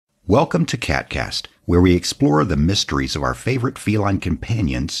Welcome to CatCast, where we explore the mysteries of our favorite feline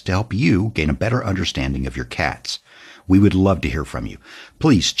companions to help you gain a better understanding of your cats. We would love to hear from you.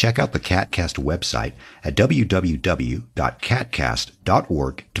 Please check out the CatCast website at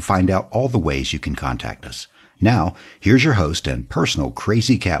www.catcast.org to find out all the ways you can contact us. Now, here's your host and personal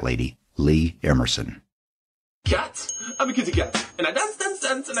crazy cat lady, Leigh Emerson. Cat, I'm a kitty cat, and I dance, dance,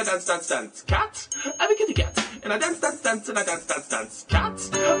 dance, and I dance, dance, dance. Cat, I'm a kitty cat, and I dance, dance, dance, and I dance, dance, dance. Cat,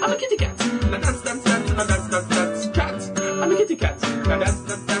 I'm a kitty cat, and I dance, dance, dance, and I dance, dance, dance. Cat, I'm a kitty cat, and I dance,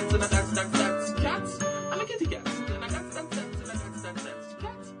 dance, dance, and I dance, dance, dance. Cat, I'm a kitty cat, and I dance, dance, dance, and I dance, dance, dance.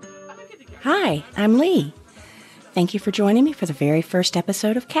 Cat, I'm a kitty cat. Hi, I'm Leigh. Thank you for joining me for the very first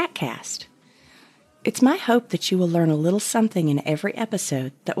episode of CatCast. It's my hope that you will learn a little something in every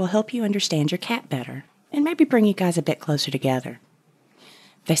episode that will help you understand your cat better and maybe bring you guys a bit closer together.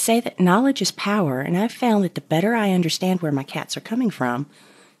 They say that knowledge is power, and I've found that the better I understand where my cats are coming from,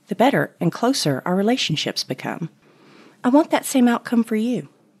 the better and closer our relationships become. I want that same outcome for you.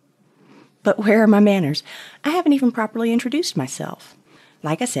 But where are my manners? I haven't even properly introduced myself.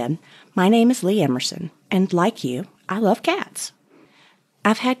 Like I said, my name is Leigh Emerson, and like you, I love cats.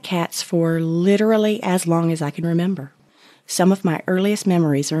 I've had cats for literally as long as I can remember. Some of my earliest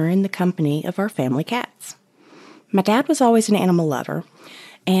memories are in the company of our family cats. My dad was always an animal lover,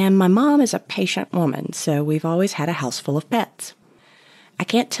 and my mom is a patient woman, so we've always had a house full of pets. I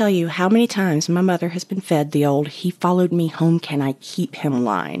can't tell you how many times my mother has been fed the old "he followed me home, can I keep him"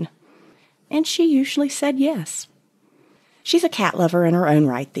 line. And she usually said yes. She's a cat lover in her own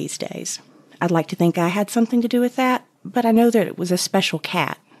right these days. I'd like to think I had something to do with that, but I know that it was a special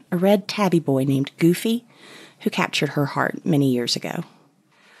cat, a red tabby boy named Goofy, who captured her heart many years ago.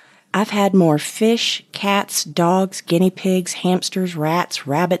 I've had more fish, cats, dogs, guinea pigs, hamsters, rats,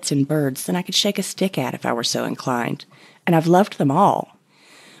 rabbits, and birds than I could shake a stick at if I were so inclined, and I've loved them all.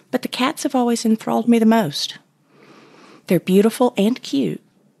 But the cats have always enthralled me the most. They're beautiful and cute,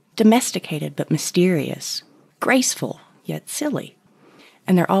 domesticated but mysterious, graceful yet silly,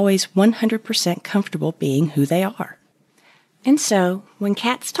 and they're always 100% comfortable being who they are. And so, when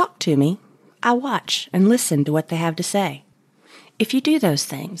cats talk to me, I watch and listen to what they have to say. If you do those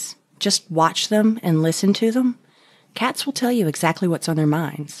things, just watch them and listen to them, cats will tell you exactly what's on their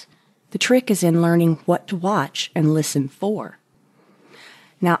minds. The trick is in learning what to watch and listen for.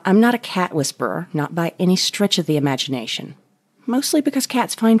 Now, I'm not a cat whisperer, not by any stretch of the imagination, mostly because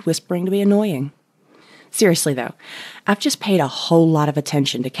cats find whispering to be annoying. Seriously, though, I've just paid a whole lot of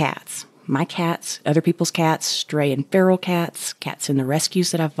attention to cats. My cats, other people's cats, stray and feral cats, cats in the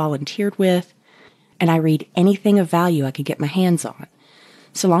rescues that I've volunteered with, and I read anything of value I could get my hands on,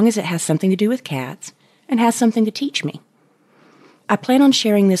 so long as it has something to do with cats and has something to teach me. I plan on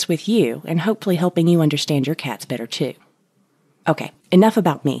sharing this with you and hopefully helping you understand your cats better too. Okay, enough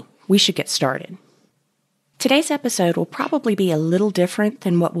about me. We should get started. Today's episode will probably be a little different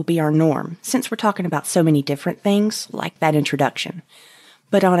than what will be our norm, since we're talking about so many different things, like that introduction.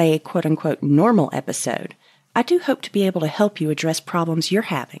 But on a quote-unquote normal episode, I do hope to be able to help you address problems you're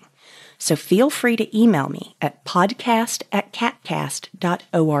having. So feel free to email me at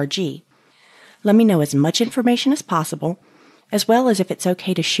podcast@catcast.org. Let me know as much information as possible, as well as if it's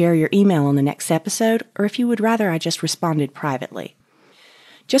okay to share your email on the next episode, or if you would rather I just responded privately.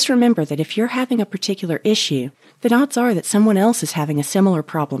 Just remember that if you're having a particular issue, then odds are that someone else is having a similar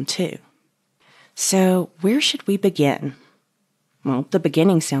problem too. So where should we begin? Well, the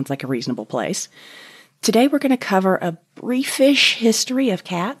beginning sounds like a reasonable place. Today we're going to cover a briefish history of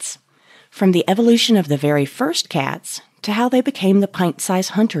cats, from the evolution of the very first cats to how they became the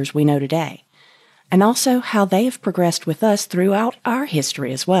pint-sized hunters we know today, and also how they have progressed with us throughout our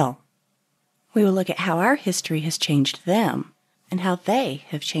history as well. We will look at how our history has changed them, and how they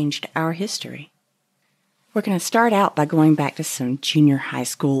have changed our history. We're going to start out by going back to some junior high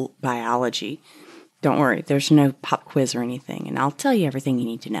school biology. Don't worry, there's no pop quiz or anything, and I'll tell you everything you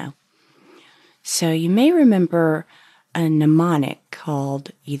need to know. So you may remember a mnemonic called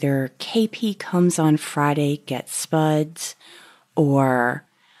either KP comes on Friday, get spuds, or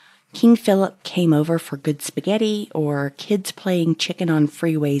King Philip came over for good spaghetti, or kids playing chicken on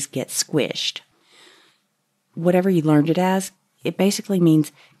freeways get squished. Whatever you learned it as, it basically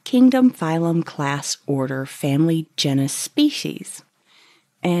means kingdom, phylum, class, order, family, genus, species.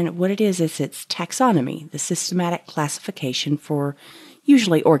 And what it is it's taxonomy, the systematic classification for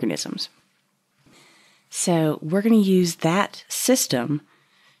usually organisms. So we're going to use that system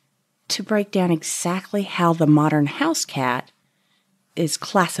to break down exactly how the modern house cat is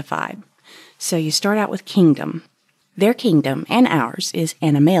classified. So you start out with kingdom. Their kingdom, and ours, is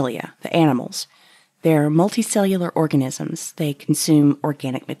Animalia, the animals. They're multicellular organisms. They consume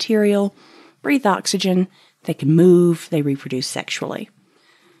organic material, breathe oxygen, they can move, they reproduce sexually.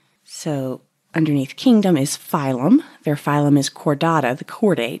 So underneath kingdom is phylum. Their phylum is Chordata, the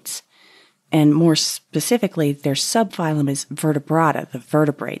chordates. And more specifically, their subphylum is Vertebrata, the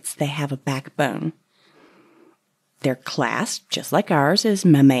vertebrates. They have a backbone. Their class, just like ours, is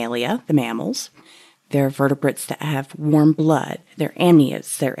Mammalia, the mammals. They're vertebrates that have warm blood. They're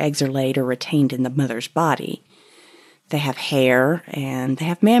amniotes. Their eggs are laid or retained in the mother's body. They have hair, and they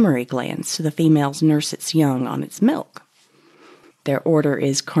have mammary glands, so the females nurse its young on its milk. Their order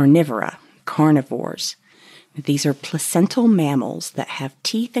is Carnivora, carnivores. These are placental mammals that have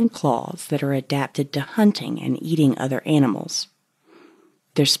teeth and claws that are adapted to hunting and eating other animals.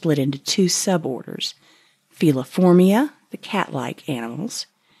 They're split into two suborders, Feliformia, the cat-like animals,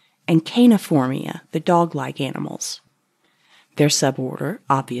 and Caeniformia, the dog-like animals. Their suborder,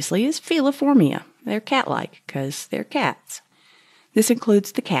 obviously, is Feliformia. They're cat-like because they're cats. This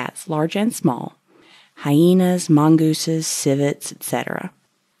includes the cats, large and small, hyenas, mongooses, civets, etc.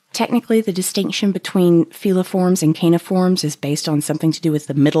 Technically, the distinction between feliforms and caeniforms is based on something to do with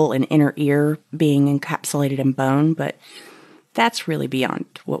the middle and inner ear being encapsulated in bone, but that's really beyond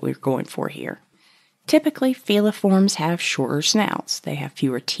what we're going for here. Typically, feliforms have shorter snouts. They have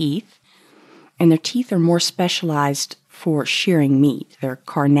fewer teeth, and their teeth are more specialized for shearing meat. They're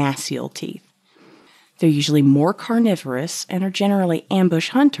carnassial teeth. They're usually more carnivorous and are generally ambush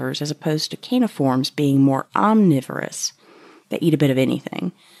hunters as opposed to caeniforms being more omnivorous. They eat a bit of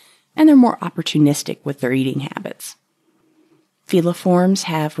anything, and they're more opportunistic with their eating habits. Feliforms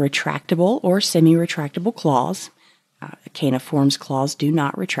have retractable or semi-retractable claws. Caeniforms' claws do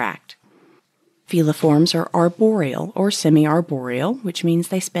not retract. Feliforms are arboreal or semi-arboreal, which means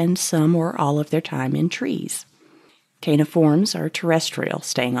they spend some or all of their time in trees. Caeniforms are terrestrial,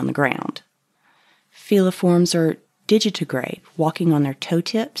 staying on the ground. Feliforms are digitigrade, walking on their toe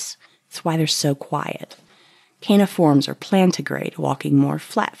tips. That's why they're so quiet. Caeniforms are plantigrade, walking more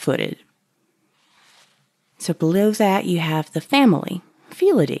flat-footed. So below that you have the family,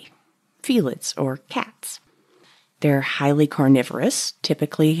 Felidae, felids or cats. They're highly carnivorous,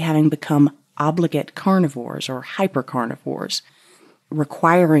 typically having become obligate carnivores or hypercarnivores,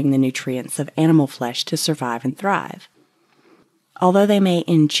 requiring the nutrients of animal flesh to survive and thrive. Although they may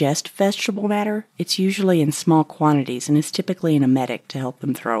ingest vegetable matter, it's usually in small quantities and is typically an emetic to help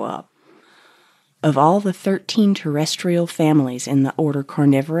them throw up. Of all the 13 terrestrial families in the order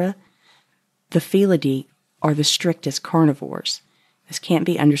Carnivora, the Felidae are the strictest carnivores. This can't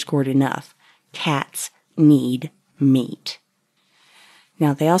be underscored enough. Cats need meat.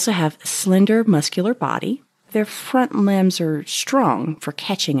 Now, they also have a slender, muscular body. Their front limbs are strong for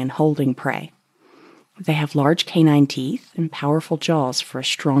catching and holding prey. They have large canine teeth and powerful jaws for a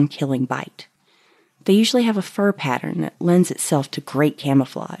strong killing bite. They usually have a fur pattern that lends itself to great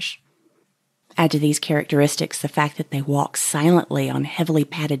camouflage. Add to these characteristics the fact that they walk silently on heavily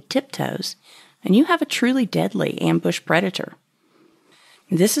padded tiptoes, and you have a truly deadly ambush predator.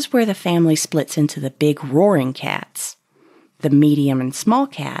 This is where the family splits into the big roaring cats, the medium and small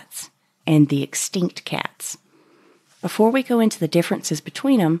cats, and the extinct cats. Before we go into the differences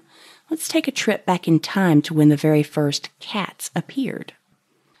between them, let's take a trip back in time to when the very first cats appeared.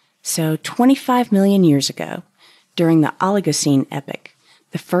 So 25 million years ago, during the Oligocene epoch,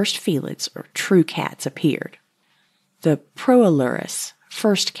 the first felids, or true cats, appeared. The Proalurus,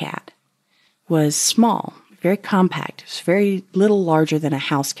 first cat, was small, very compact. It was very little larger than a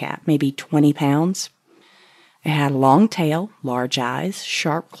house cat, maybe 20 pounds. It had a long tail, large eyes,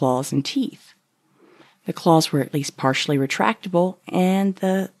 sharp claws, and teeth. The claws were at least partially retractable, and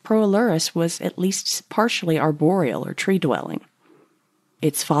the Proalurus was at least partially arboreal or tree-dwelling.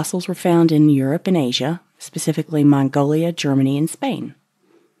 Its fossils were found in Europe and Asia, specifically Mongolia, Germany, and Spain.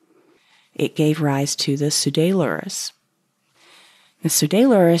 It gave rise to the Pseudalurus. The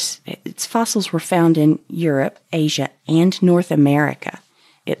Pseudalurus, its fossils were found in Europe, Asia, and North America.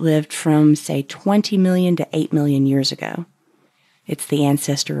 It lived from, say, 20 million to 8 million years ago. It's the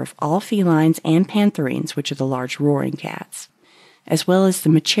ancestor of all felines and pantherines, which are the large roaring cats, as well as the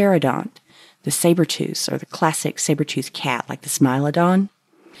Mechaerodont, the saber-tooth, or the classic saber-toothed cat like the Smilodon.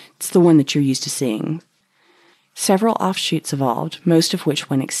 It's the one that you're used to seeing. Several offshoots evolved, most of which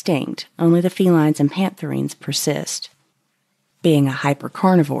went extinct. Only the felines and pantherines persist. Being a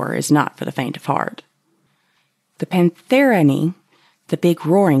hypercarnivore is not for the faint of heart. The Pantherinae, the big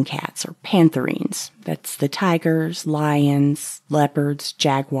roaring cats, are pantherines. That's the tigers, lions, leopards,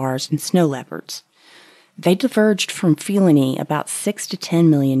 jaguars, and snow leopards. They diverged from Felinae about 6 to 10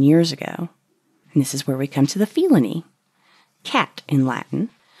 million years ago. And this is where we come to the Felinae. Cat in Latin.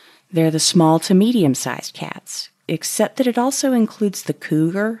 They're the small to medium-sized cats, except that it also includes the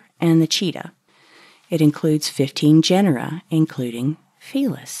cougar and the cheetah. It includes 15 genera, including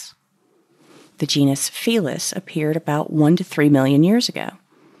Felis. The genus Felis appeared about 1 to 3 million years ago.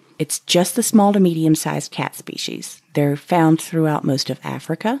 It's just the small to medium-sized cat species. They're found throughout most of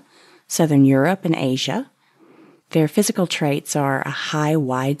Africa, southern Europe, and Asia. Their physical traits are a high,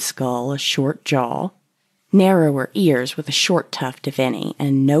 wide skull, a short jaw, narrower ears with a short tuft, if any,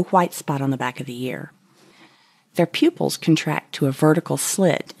 and no white spot on the back of the ear. Their pupils contract to a vertical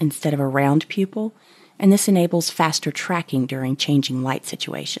slit instead of a round pupil, and this enables faster tracking during changing light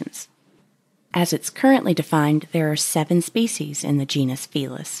situations. As it's currently defined, there are 7 species in the genus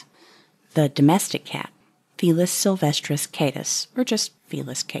Felis. The domestic cat, Felis sylvestris catus, or just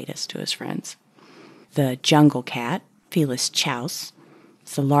Felis catus to his friends. The jungle cat, Felis chaus,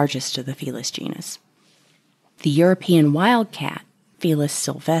 is the largest of the Felis genus. The European wild cat, Felis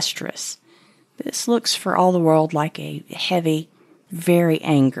sylvestris. This looks for all the world like a heavy, very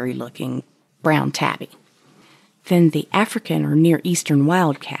angry-looking brown tabby. Then the African or Near Eastern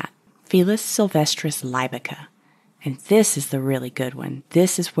wild cat, Felis sylvestris libica. And this is the really good one.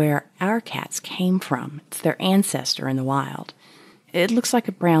 This is where our cats came from. It's their ancestor in the wild. It looks like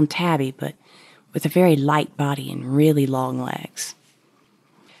a brown tabby, but with a very light body and really long legs.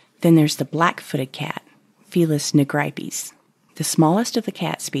 Then there's the black-footed cat, Felis nigripes. The smallest of the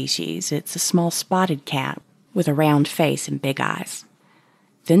cat species, it's a small spotted cat with a round face and big eyes.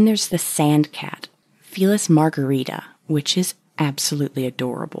 Then there's the sand cat, Felis margarita, which is absolutely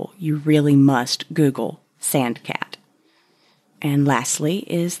adorable. You really must Google sand cat. And lastly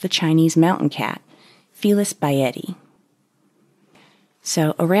is the Chinese mountain cat, Felis baetii.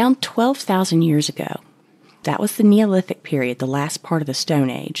 So around 12,000 years ago, that was the Neolithic period, the last part of the Stone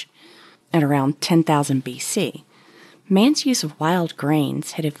Age, and around 10,000 BC, man's use of wild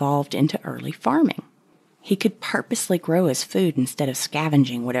grains had evolved into early farming. He could purposely grow his food instead of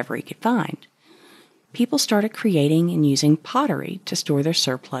scavenging whatever he could find. People started creating and using pottery to store their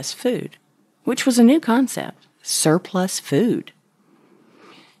surplus food, which was a new concept, surplus food.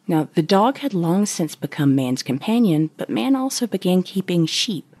 Now, the dog had long since become man's companion, but man also began keeping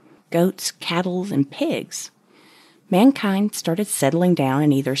sheep, goats, cattle, and pigs. Mankind started settling down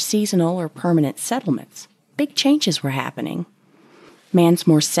in either seasonal or permanent settlements. Big changes were happening. Man's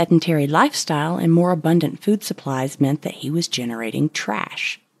more sedentary lifestyle and more abundant food supplies meant that he was generating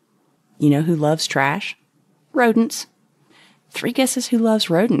trash. You know who loves trash? Rodents. 3 guesses who loves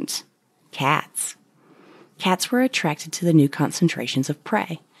rodents? Cats. Cats were attracted to the new concentrations of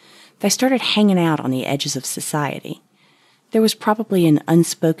prey. They started hanging out on the edges of society. There was probably an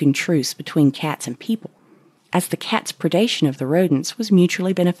unspoken truce between cats and people, as the cat's predation of the rodents was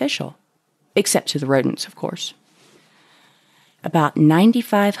mutually beneficial. Except to the rodents, of course. About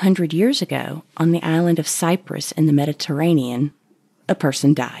 9,500 years ago, on the island of Cyprus in the Mediterranean, a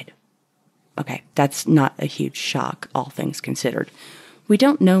person died. Okay, that's not a huge shock, all things considered. We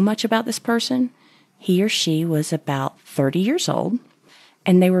don't know much about this person. He or she was about 30 years old,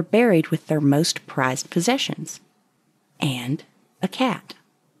 and they were buried with their most prized possessions, and a cat.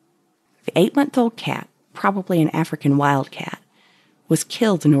 The 8-month-old cat, probably an African wildcat, was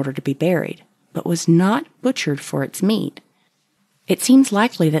killed in order to be buried, but was not butchered for its meat. It seems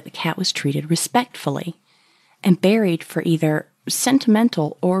likely that the cat was treated respectfully and buried for either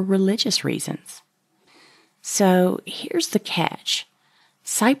sentimental or religious reasons. So here's the catch.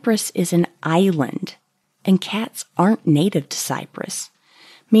 Cyprus is an island, and cats aren't native to Cyprus,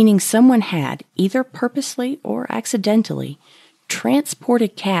 meaning someone had, either purposely or accidentally,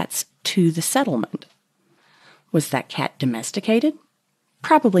 transported cats to the settlement. Was that cat domesticated?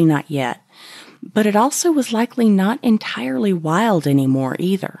 Probably not yet, but it also was likely not entirely wild anymore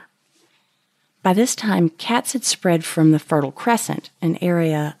either. By this time, cats had spread from the Fertile Crescent, an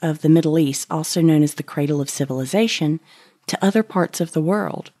area of the Middle East also known as the cradle of civilization, to other parts of the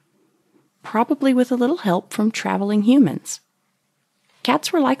world, probably with a little help from traveling humans.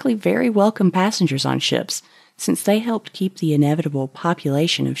 Cats were likely very welcome passengers on ships, since they helped keep the inevitable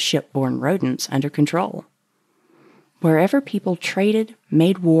population of ship-borne rodents under control. Wherever people traded,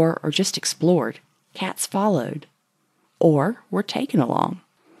 made war, or just explored, cats followed, or were taken along.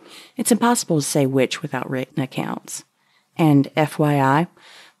 It's impossible to say which without written accounts. And FYI,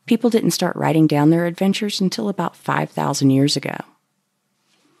 people didn't start writing down their adventures until about 5,000 years ago.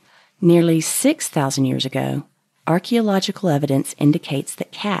 Nearly 6,000 years ago, archaeological evidence indicates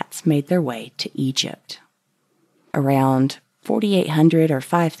that cats made their way to Egypt. Around 4,800 or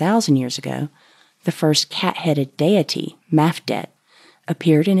 5,000 years ago, the first cat-headed deity, Mafdet,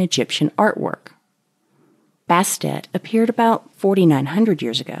 appeared in Egyptian artwork. Bastet appeared about 4,900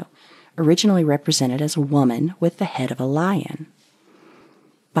 years ago, originally represented as a woman with the head of a lion.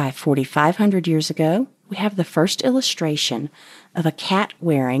 By 4,500 years ago, we have the first illustration of a cat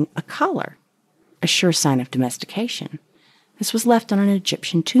wearing a collar, a sure sign of domestication. This was left on an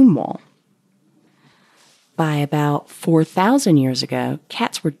Egyptian tomb wall. By about 4,000 years ago,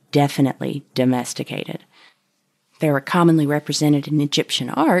 cats were definitely domesticated. They were commonly represented in Egyptian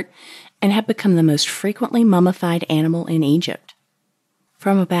art and have become the most frequently mummified animal in Egypt.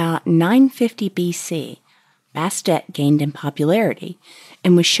 From about 950 BC, Bastet gained in popularity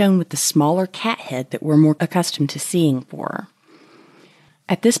and was shown with the smaller cat head that we're more accustomed to seeing for her.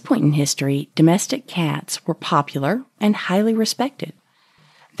 At this point in history, domestic cats were popular and highly respected.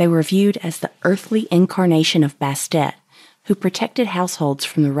 They were viewed as the earthly incarnation of Bastet, who protected households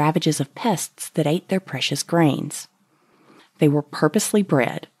from the ravages of pests that ate their precious grains. They were purposely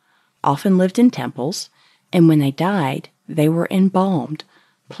bred, often lived in temples, and when they died, they were embalmed,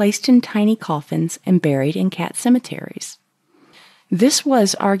 placed in tiny coffins, and buried in cat cemeteries. This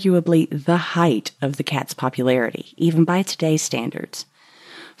was arguably the height of the cat's popularity, even by today's standards.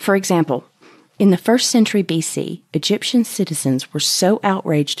 For example, in the 1st century BC, Egyptian citizens were so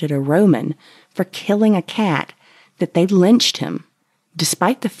outraged at a Roman for killing a cat that they lynched him,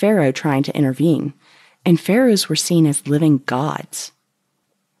 despite the pharaoh trying to intervene, and pharaohs were seen as living gods.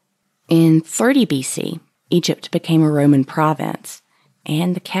 In 30 BC, Egypt became a Roman province,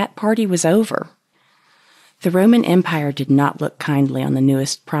 and the cat party was over. The Roman Empire did not look kindly on the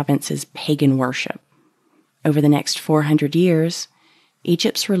newest province's pagan worship. Over the next 400 years,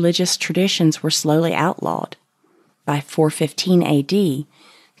 Egypt's religious traditions were slowly outlawed. By 415 AD,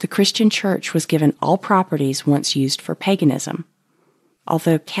 the Christian church was given all properties once used for paganism.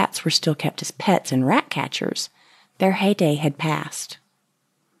 Although cats were still kept as pets and rat catchers, their heyday had passed.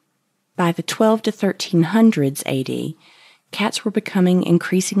 By the 12 to 1300s AD, cats were becoming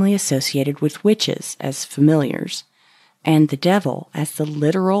increasingly associated with witches as familiars, and the devil as the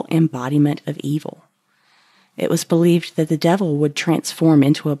literal embodiment of evil. It was believed that the devil would transform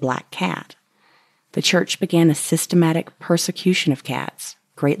into a black cat. The church began a systematic persecution of cats,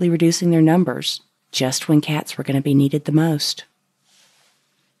 greatly reducing their numbers, just when cats were going to be needed the most.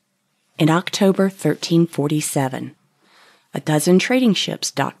 In October 1347, a dozen trading ships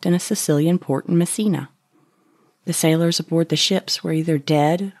docked in a Sicilian port in Messina. The sailors aboard the ships were either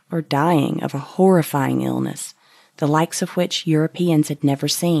dead or dying of a horrifying illness, the likes of which Europeans had never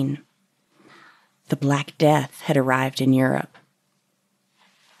seen. The Black Death had arrived in Europe.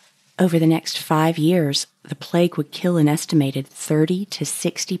 Over the next 5 years, the plague would kill an estimated 30 to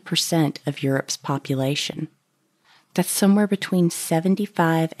 60% of Europe's population. That's somewhere between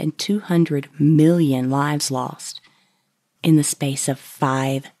 75 and 200 million lives lost in the space of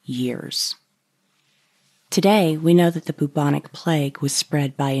 5 years. Today, we know that the bubonic plague was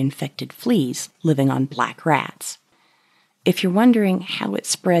spread by infected fleas living on black rats. If you're wondering how it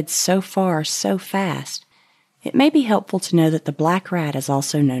spread so far so fast, it may be helpful to know that the black rat is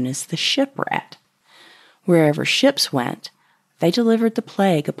also known as the ship rat. Wherever ships went, they delivered the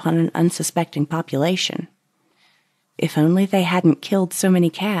plague upon an unsuspecting population. If only they hadn't killed so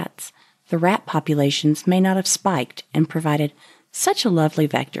many cats, the rat populations may not have spiked and provided such a lovely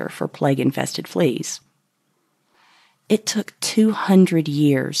vector for plague-infested fleas. It took 200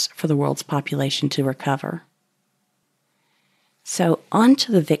 years for the world's population to recover. So on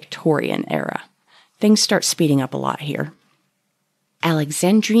to the Victorian era. Things start speeding up a lot here.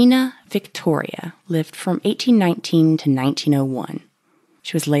 Alexandrina Victoria lived from 1819 to 1901.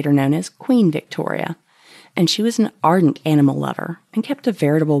 She was later known as Queen Victoria, and she was an ardent animal lover and kept a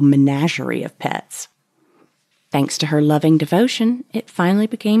veritable menagerie of pets. Thanks to her loving devotion, it finally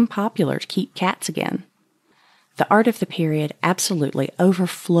became popular to keep cats again. The art of the period absolutely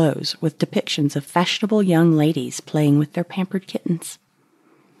overflows with depictions of fashionable young ladies playing with their pampered kittens.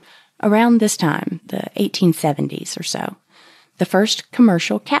 Around this time, the 1870s or so, the first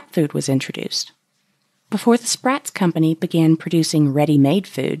commercial cat food was introduced. Before the Spratz Company began producing ready-made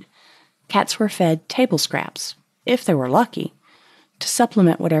food, cats were fed table scraps, if they were lucky, to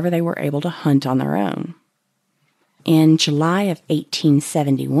supplement whatever they were able to hunt on their own. In July of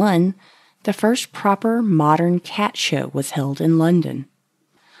 1871, the first proper modern cat show was held in London.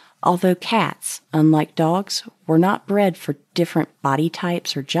 Although cats, unlike dogs, were not bred for different body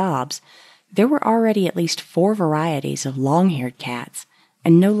types or jobs, there were already at least 4 varieties of long-haired cats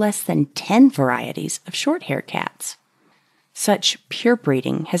and no less than 10 varieties of short-haired cats. Such pure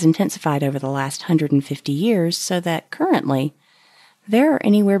breeding has intensified over the last 150 years so that currently there are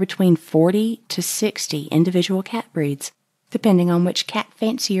anywhere between 40 to 60 individual cat breeds, depending on which cat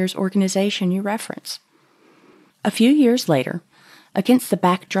fancier's organization you reference. A few years later, Against the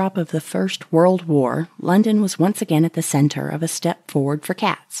backdrop of the First World War, London was once again at the center of a step forward for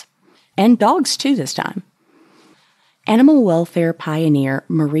cats. And dogs, too, this time. Animal welfare pioneer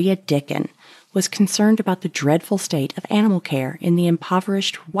Maria Dicken was concerned about the dreadful state of animal care in the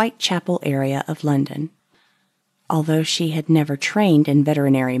impoverished Whitechapel area of London. Although she had never trained in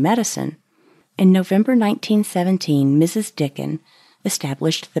veterinary medicine, in November 1917, Mrs. Dicken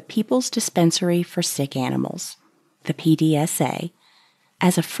established the People's Dispensary for Sick Animals, the PDSA,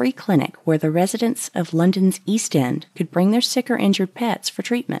 as a free clinic where the residents of London's East End could bring their sick or injured pets for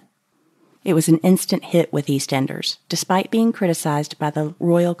treatment. It was an instant hit with East Enders, despite being criticized by the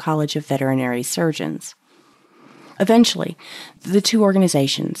Royal College of Veterinary Surgeons. Eventually, the two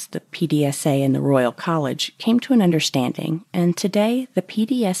organizations, the PDSA and the Royal College, came to an understanding, and today the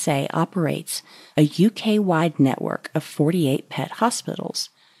PDSA operates a UK-wide network of 48 pet hospitals,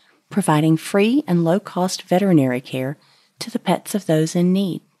 providing free and low-cost veterinary care to the pets of those in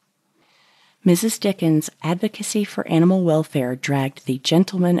need. Mrs. Dicken's advocacy for animal welfare dragged the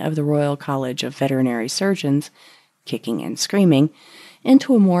gentlemen of the Royal College of Veterinary Surgeons, kicking and screaming,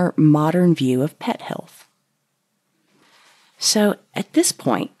 into a more modern view of pet health. So, at this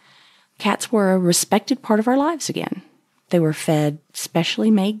point, cats were a respected part of our lives again. They were fed specially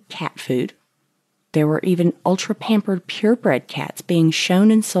made cat food. There were even ultra-pampered purebred cats being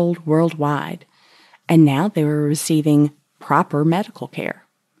shown and sold worldwide, and now they were receiving proper medical care.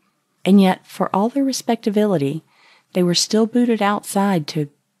 And yet, for all their respectability, they were still booted outside to,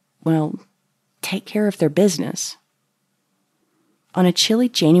 well, take care of their business. On a chilly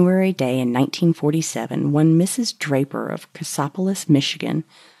January day in 1947, one Mrs. Draper of Cassopolis, Michigan,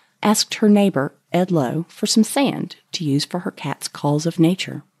 asked her neighbor, Ed Lowe, for some sand to use for her cat's calls of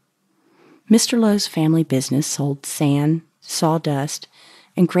nature. Mr. Lowe's family business sold sand, sawdust,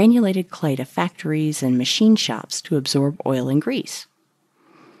 and granulated clay to factories and machine shops to absorb oil and grease.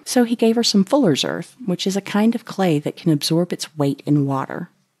 So he gave her some fuller's earth, which is a kind of clay that can absorb its weight in water.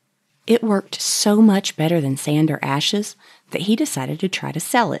 It worked so much better than sand or ashes that he decided to try to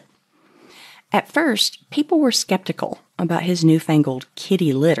sell it. At first, people were skeptical about his newfangled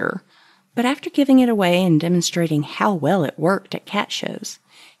kitty litter, but after giving it away and demonstrating how well it worked at cat shows,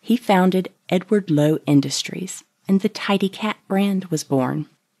 he founded Edward Lowe Industries, and the Tidy Cat brand was born.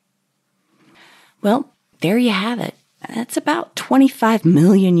 Well, there you have it. That's about 25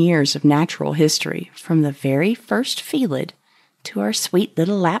 million years of natural history, from the very first felid to our sweet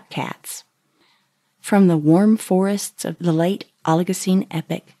little lap cats. From the warm forests of the late Oligocene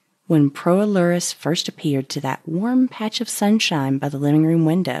epoch, when Proalurus first appeared to that warm patch of sunshine by the living room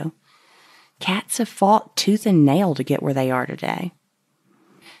window, cats have fought tooth and nail to get where they are today.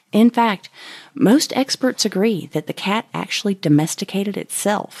 In fact, most experts agree that the cat actually domesticated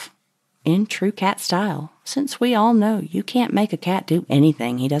itself, in true cat style, since we all know you can't make a cat do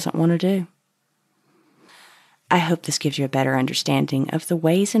anything he doesn't want to do. I hope this gives you a better understanding of the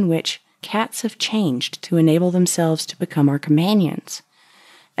ways in which cats have changed to enable themselves to become our companions,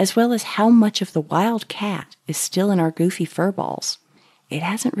 as well as how much of the wild cat is still in our goofy furballs. It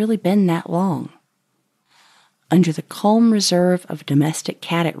hasn't really been that long. Under the calm reserve of a domestic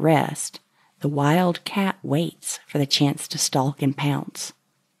cat at rest, the wild cat waits for the chance to stalk and pounce.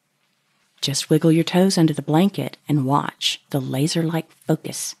 Just wiggle your toes under the blanket and watch the laser-like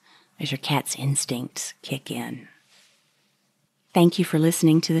focus as your cat's instincts kick in. Thank you for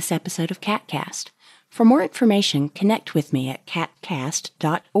listening to this episode of CatCast. For more information, connect with me at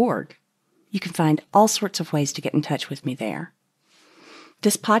catcast.org. You can find all sorts of ways to get in touch with me there.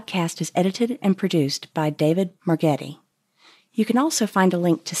 This podcast is edited and produced by David Margetti. You can also find a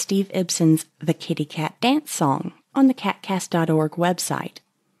link to Steve Ibsen's The Kitty Cat Dance Song on the catcast.org website.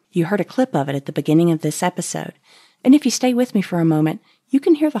 You heard a clip of it at the beginning of this episode, and if you stay with me for a moment, you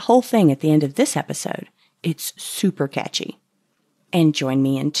can hear the whole thing at the end of this episode. It's super catchy. And join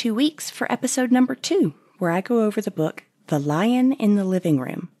me in 2 weeks for episode number 2, where I go over the book The Lion in the Living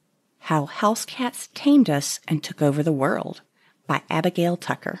Room, How House Cats Tamed Us and Took Over the World, by Abigail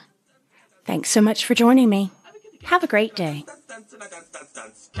Tucker. Thanks so much for joining me. Have a great day.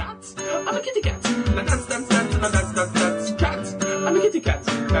 Cat, I'm a kitty cat, and I dance, dance, dance, and I dance, dance, dance. Cat, I'm a kitty cat,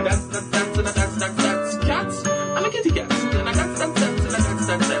 and I dance, dance, dance, and I dance, dance, dance. Cat, I'm a kitty cat, and I dance, dance, dance, and I dance,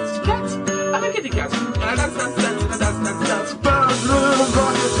 dance, dance. Cat, I'm a kitty cat, and I dance, dance, dance, and I dance, dance, dance. Birds really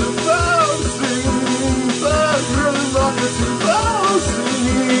rocket to birds sing. Birds really rocket to birds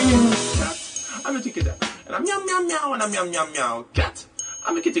sing. Cat, I'm a kitty cat, and I'm meow meow meow, and I'm meow meow meow. Cat,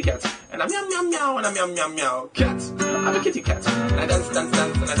 I'm a kitty cat, and I'm meow meow meow, and I'm meow meow meow. Cat, I'm a kitty cat, and I dance, dance,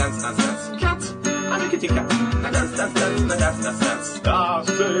 dance, and I dance, dance, dance. Cat, I'm a kitty cat, and I dance, dance, dance, and I dance, dance, dance. I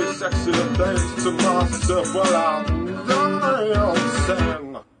say sexy things to myself while I'm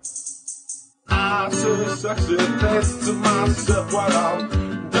dancing. I say sexy things to myself while I'm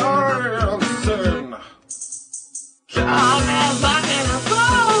dancing. Coming back in a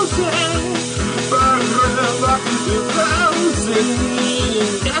thousand, burning back into dancing.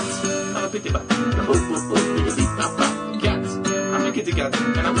 Cat, I'm a pity bat, cat, I'm a kitty cat,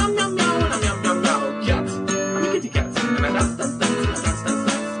 and I'm meow meow meow, and I'm meow meow meow. Cat, I'm a kitty cat, and I dance dance dance, and I dance dance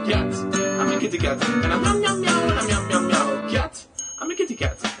dance. Cat, I'm a kitty cat, and I'm meow meow meow, and I'm meow meow meow. Cat, I'm a kitty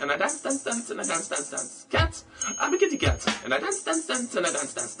cat, and I dance dance dance, and I dance dance dance. Cat, I'm a kitty cat, and I dance dance dance, and I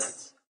dance dance dance.